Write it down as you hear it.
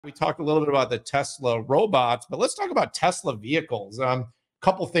We talked a little bit about the Tesla robots, but let's talk about Tesla vehicles.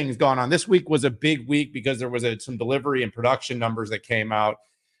 Couple things going on. This week was a big week because there was some delivery and production numbers that came out.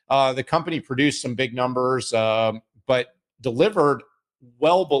 The company produced some big numbers, but delivered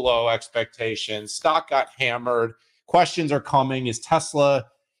well below expectations. Stock got hammered. Questions are coming. Is Tesla,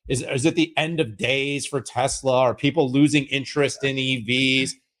 is it the end of days for Tesla? Are people losing interest in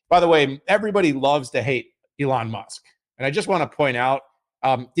EVs? By the way, everybody loves to hate Elon Musk. And I just want to point out,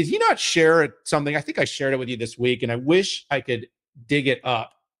 did he not share something? I think I shared it with you this week, and I wish I could dig it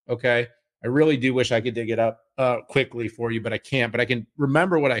up. Okay. I really do wish I could dig it up quickly for you, but I can't. But I can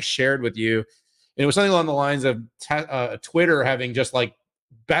remember what I shared with you. And it was something along the lines of Twitter having just like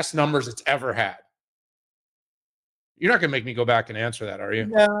best numbers it's ever had. You're not going to make me go back and answer that, are you?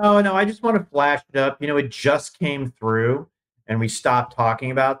 No. I just want to flash it up. It just came through, and we stopped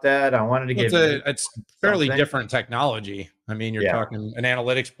talking about that. I wanted to give it's fairly different technology. I mean, you're talking an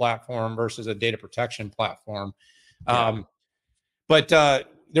analytics platform versus a data protection platform. But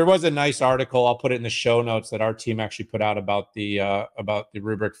there was a nice article. I'll put it in the show notes that our team actually put out about the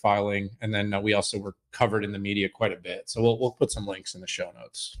rubric filing, and then we also were covered in the media quite a bit. So we'll put some links in the show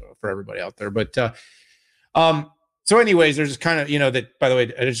notes for everybody out there. But so anyways, there's kind of that. By the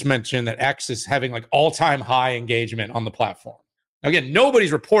way, I just mentioned that X is having like all-time high engagement on the platform. Again,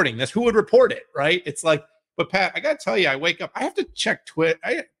 nobody's reporting this. Who would report it, right? It's like, but Pat, I got to tell you, I wake up, I have to check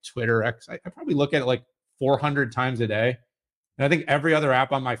Twitter, X. I probably look at it like 400 times a day. And I think every other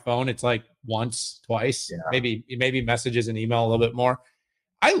app on my phone, it's like once, twice, maybe messages and email a little bit more.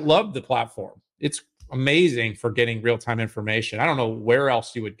 I love the platform. It's amazing for getting real-time information. I don't know where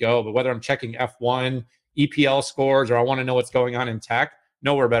else you would go, but whether I'm checking F1, EPL scores, or I want to know what's going on in tech,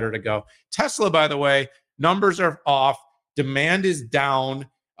 nowhere better to go. Tesla, by the way, numbers are off. Demand is down.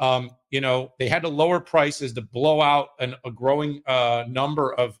 They had to lower prices to blow out a growing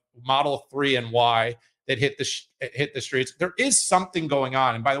number of Model 3 and Y that hit the streets. There is something going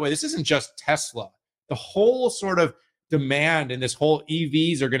on. And by the way, this isn't just Tesla. The whole sort of demand and this whole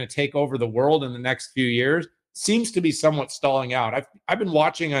EVs are going to take over the world in the next few years seems to be somewhat stalling out. I've been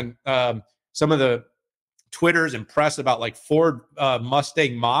watching on some of the Twitters and press about like Ford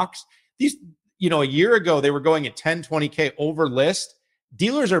Mustang Mach-Es. These, a year ago, they were going at 10, 20K over list.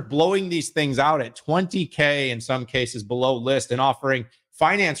 Dealers are blowing these things out at 20K in some cases below list and offering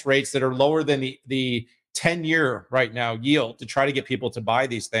finance rates that are lower than the 10-year right now yield to try to get people to buy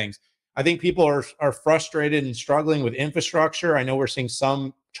these things. I think people are frustrated and struggling with infrastructure. I know we're seeing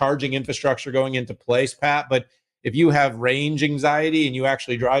some charging infrastructure going into place, Pat, but if you have range anxiety and you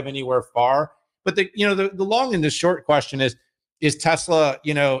actually drive anywhere far, but the long and the short question is Tesla,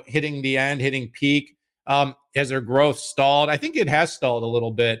 hitting the end, hitting peak? Has their growth stalled? I think it has stalled a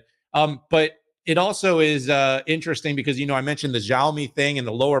little bit. But it also is interesting because, I mentioned the Xiaomi thing and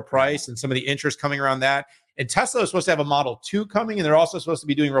the lower price and some of the interest coming around that. And Tesla is supposed to have a Model 2 coming, and they're also supposed to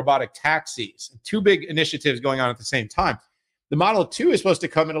be doing robotic taxis. Two big initiatives going on at the same time. The Model 2 is supposed to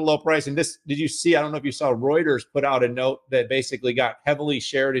come at a low price. And this, did you see? I don't know if you saw Reuters put out a note that basically got heavily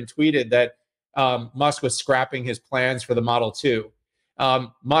shared and tweeted that Musk was scrapping his plans for the Model 2.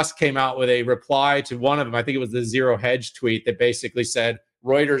 Musk came out with a reply to one of them. I think it was the Zero Hedge tweet that basically said,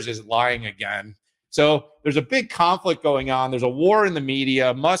 Reuters is lying again. So there's a big conflict going on. There's a war in the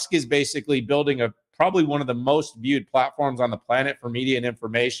media. Musk is basically building probably one of the most viewed platforms on the planet for media and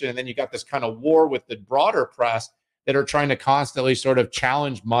information. And then you got this kind of war with the broader press that are trying to constantly sort of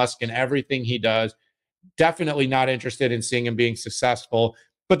challenge Musk and everything he does. Definitely not interested in seeing him being successful.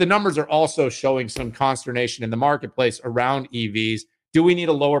 But the numbers are also showing some consternation in the marketplace around EVs. Do we need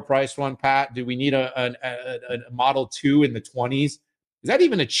a lower priced one, Pat? Do we need a Model 2 in the 20s? Is that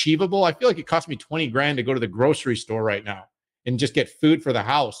even achievable? I feel like it cost me 20 grand to go to the grocery store right now and just get food for the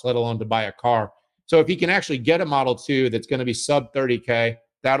house, let alone to buy a car. So if you can actually get a Model 2 that's going to be sub 30K,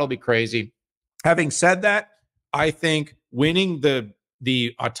 that'll be crazy. Having said that, I think winning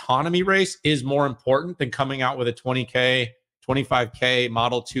the autonomy race is more important than coming out with a 20K, 25K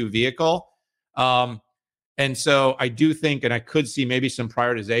Model 2 vehicle. And so I do think, and I could see maybe some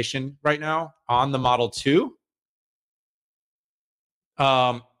prioritization right now on the Model 2.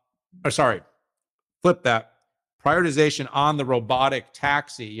 Flip that. Prioritization on the robotic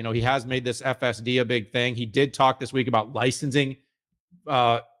taxi. He has made this FSD a big thing. He did talk this week about licensing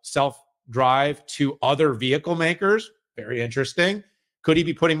self-drive to other vehicle makers. Very interesting. Could he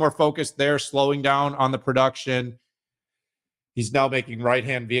be putting more focus there, slowing down on the production? He's now making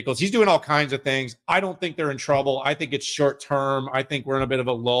right-hand vehicles. He's doing all kinds of things. I don't think they're in trouble. I think it's short-term. I think we're in a bit of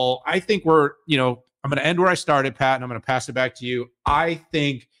a lull. I think I'm going to end where I started, Pat, and I'm going to pass it back to you. I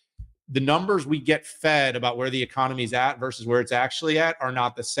think the numbers we get fed about where the economy's at versus where it's actually at are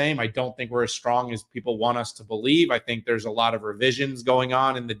not the same. I don't think we're as strong as people want us to believe. I think there's a lot of revisions going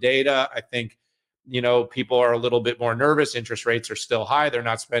on in the data. I think, people are a little bit more nervous. Interest rates are still high. They're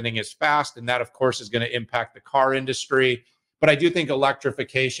not spending as fast. And that, of course, is going to impact the car industry. But I do think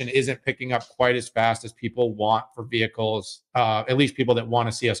electrification isn't picking up quite as fast as people want for vehicles, at least people that want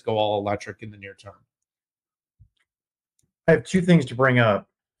to see us go all electric in the near term. I have two things to bring up.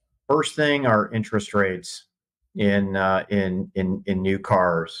 First thing are interest rates in new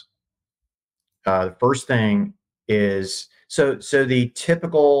cars. The first thing is so the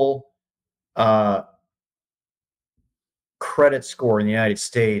typical credit score in the United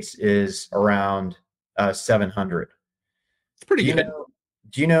States is around 700. It's pretty good.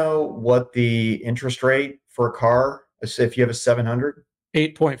 Do you know what the interest rate for a car is if you have a 700?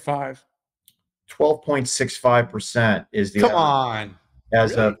 8.5. 12.65% is the Come on.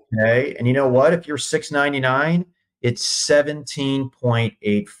 As of today. And you know what? If you're 699, it's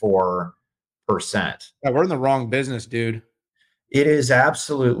 17.84%. Yeah, we're in the wrong business, dude. It is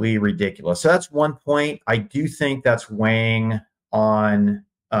absolutely ridiculous. So that's one point. I do think that's weighing on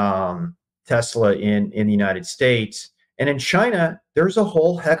Tesla in the United States. And in China, there's a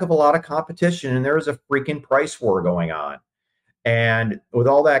whole heck of a lot of competition, and there's a freaking price war going on. And with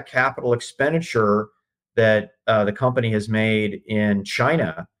all that capital expenditure that the company has made in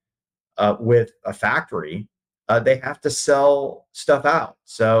China with a factory, they have to sell stuff out.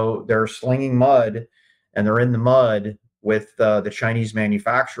 So they're slinging mud, and they're in the mud with the Chinese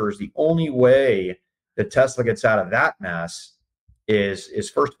manufacturers. The only way that Tesla gets out of that mess is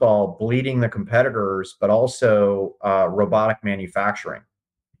first of all, bleeding the competitors, but also robotic manufacturing.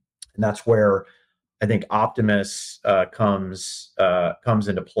 And that's where I think Optimus comes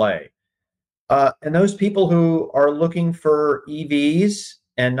into play. And those people who are looking for EVs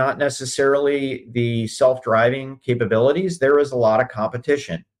and not necessarily the self-driving capabilities, there is a lot of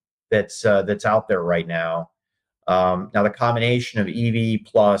competition that's out there right now. Now, the combination of EV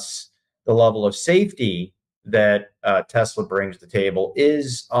plus the level of safety that Tesla brings to the table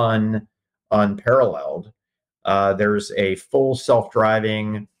is unparalleled. There's a full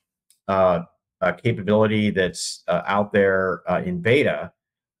self-driving capability that's out there in beta,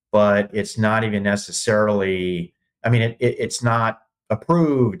 but it's not even necessarily, I mean, it's not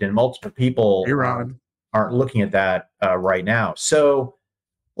approved, and multiple people aren't looking at that right now. So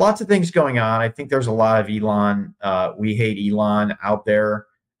lots of things going on. I think there's a lot of Elon, we hate Elon out there,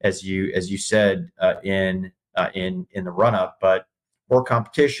 as you said in the run up, but more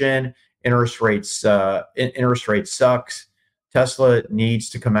competition, interest rates sucks. Tesla needs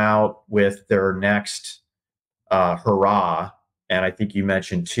to come out with their next hurrah, and I think you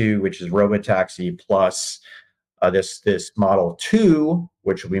mentioned 2, which is Robotaxi plus this Model 2,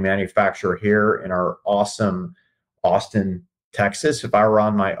 which will be manufactured here in our awesome Austin, Texas. If I were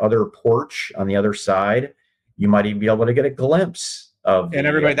on my other porch on the other side, you might even be able to get a glimpse of. And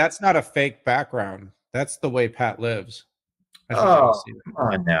everybody, that's not a fake background. That's the way Pat lives. Oh, come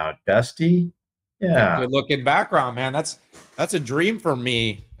on now, Dusty. Yeah, good looking background, man. That's a dream for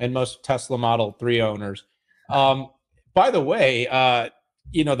me and most Tesla Model 3 owners. By the way,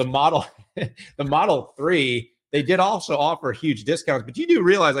 the Model 3, they did also offer huge discounts, but you do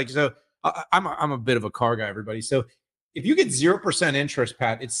realize, like, so I'm a bit of a car guy, everybody. So if you get 0% interest,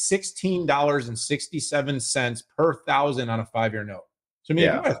 Pat, it's $16.67 per thousand on a 5-year note. So I mean,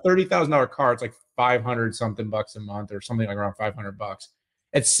 if you got a $30,000 car, it's like 500 something bucks a month, or something like around 500 bucks.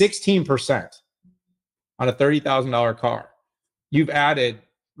 At 16% on a $30,000 car, you've added,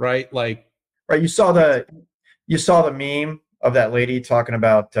 right? Like, right. You saw the meme of that lady talking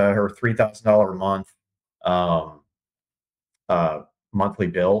about her $3,000 a month monthly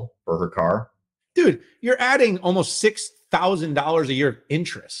bill for her car. Dude, you're adding almost $6,000 a year of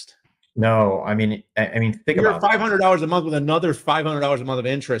interest. No, I mean, think about $500 a month with another $500 a month of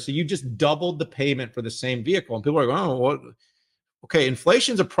interest. So you just doubled the payment for the same vehicle. And people are going, oh, what? Okay,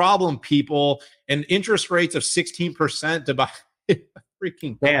 inflation's a problem, people, and interest rates of 16% to buy a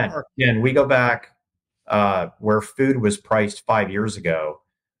freaking car. And we go back where food was priced 5 years ago.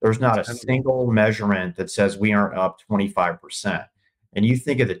 There's not a single measurement that says we aren't up 25%. And you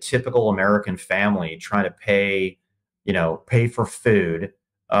think of the typical American family trying to pay for food.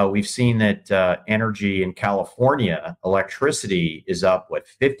 We've seen that energy in California, electricity is up,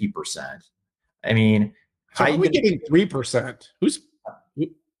 50%. I mean, so how are we getting 3%?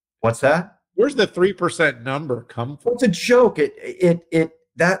 What's that? Where's the 3% number come from? It's a joke.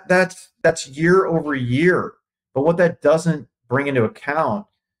 That's year over year. But what that doesn't bring into account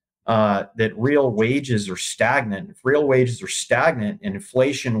that real wages are stagnant. If real wages are stagnant and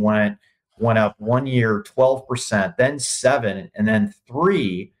inflation went up 1 year 12%, then 7%, and then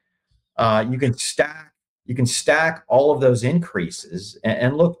 3%, you can stack all of those increases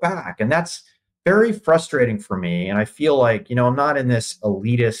and look back, and that's very frustrating for me. And I feel like, I'm not in this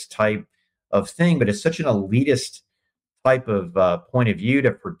elitist type of thing, but it's such an elitist type of point of view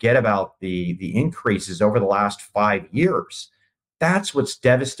to forget about the increases over the last 5 years. That's what's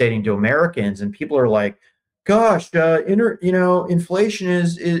devastating to Americans. And people are like, gosh, inflation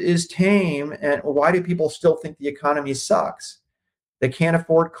is tame. And why do people still think the economy sucks? They can't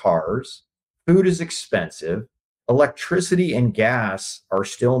afford cars. Food is expensive. Electricity and gas are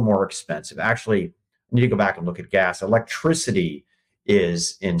still more expensive. Actually, I need to go back and look at gas. Electricity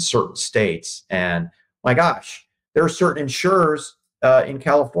is in certain states. And my gosh, there are certain insurers in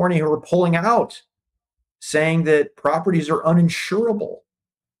California who are pulling out, saying that properties are uninsurable.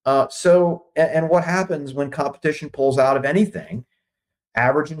 And what happens when competition pulls out of anything?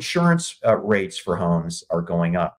 Average insurance rates for homes are going up.